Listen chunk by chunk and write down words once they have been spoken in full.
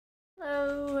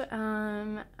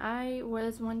I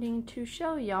was wanting to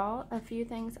show y'all a few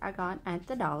things I got at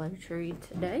the Dollar Tree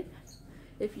today.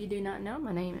 If you do not know,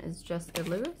 my name is Jessica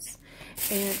Lewis,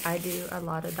 and I do a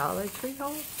lot of Dollar Tree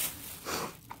hauls.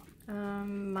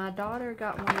 My daughter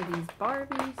got one of these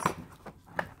Barbies.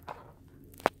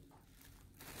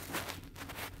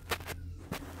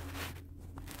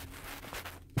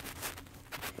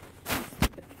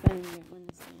 Finally get one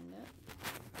to stand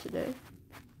up today.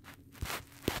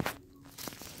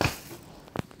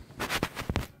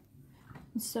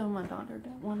 So my daughter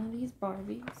got one of these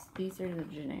Barbies. These are the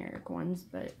generic ones,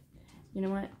 but you know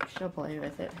what? She'll play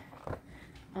with it.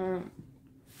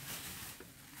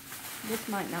 This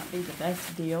might not be the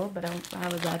best deal, but I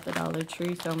was at the Dollar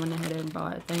Tree, so I went ahead and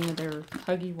bought a thing of their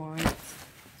Huggy Wants.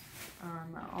 I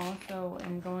also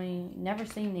am never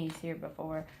seen these here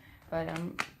before, but I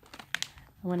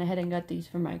went ahead and got these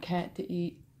for my cat to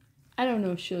eat. I don't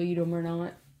know if she'll eat them or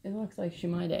not. It looks like she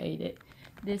might have ate it.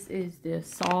 This is the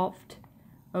Soft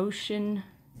Ocean.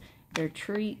 They're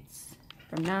treats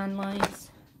from 9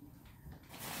 Lives.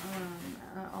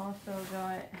 I also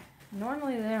got,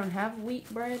 normally they don't have wheat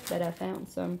bread, but I found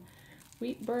some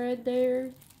wheat bread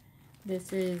there.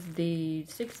 This is the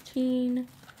 16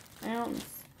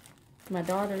 ounce. My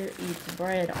daughter eats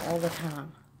bread all the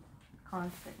time,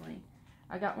 constantly.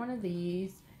 I got one of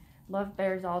these. Love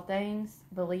Bears All Things,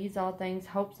 Believes All Things,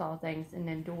 Hopes All Things, and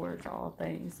Endures All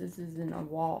Things. This is in a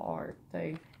wall art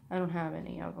thing. I don't have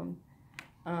any of them.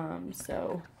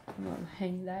 So I'm going to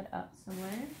hang that up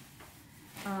somewhere.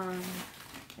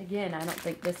 Again, I don't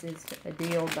think this is a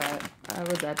deal, but I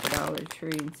was at the Dollar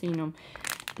Tree and seen them.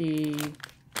 The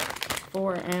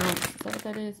 4 ounce, is that what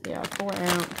that is? Yeah, 4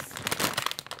 ounce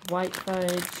white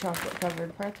fudge chocolate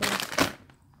covered pretzels.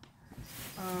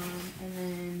 And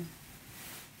then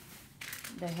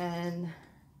they had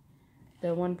the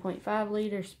 1.5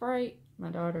 liter Sprite. My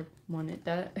daughter wanted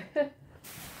that.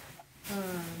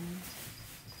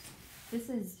 This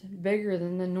is bigger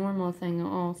than the normal thing,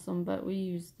 awesome, but we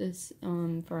used this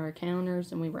for our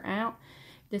counters and we were out.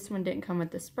 This one didn't come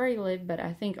with the spray lid, but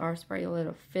I think our spray lid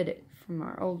will fit it from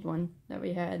our old one that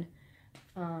we had.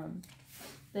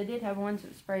 They did have ones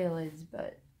with spray lids,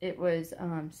 but it was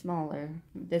smaller.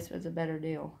 This was a better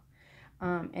deal.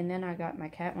 And then I got my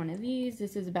cat one of these.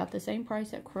 This is about the same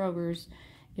price at Kroger's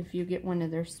if you get one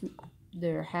of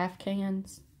their half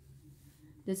cans.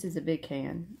 This is a big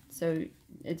can, so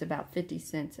it's about 50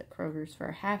 cents at Kroger's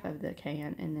for half of the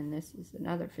can, and then this is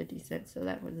another 50 cents, so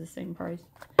that was the same price.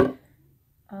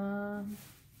 I've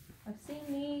seen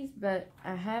these, but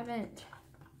I haven't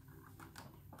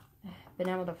been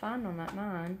able to find them at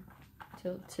mine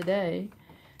till today.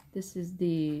 This is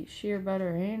the Sheer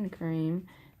Butter Hand Cream.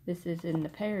 This is in the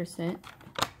pear scent.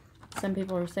 Some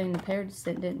people are saying the pear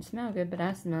scent didn't smell good, but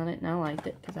I smelled it and I liked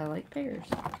it because I like pears.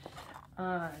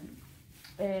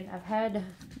 And I've had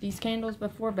these candles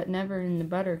before, but never in the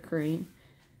buttercream.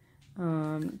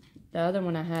 The other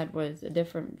one I had was a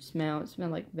different smell. It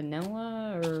smelled like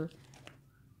vanilla or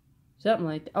something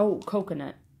like that. Oh,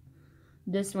 coconut.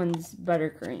 This one's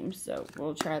buttercream, so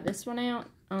we'll try this one out.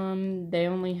 They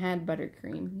only had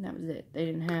buttercream. That was it. They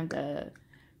didn't have the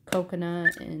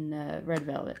coconut and the red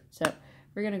velvet. So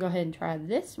we're going to go ahead and try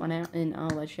this one out, and I'll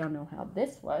let y'all know how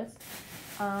this was.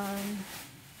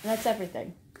 That's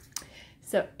everything.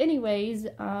 So anyways,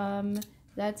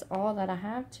 that's all that I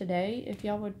have today. If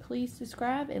y'all would please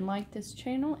subscribe and like this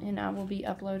channel, and I will be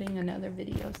uploading another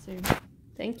video soon.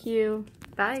 Thank you.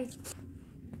 Bye.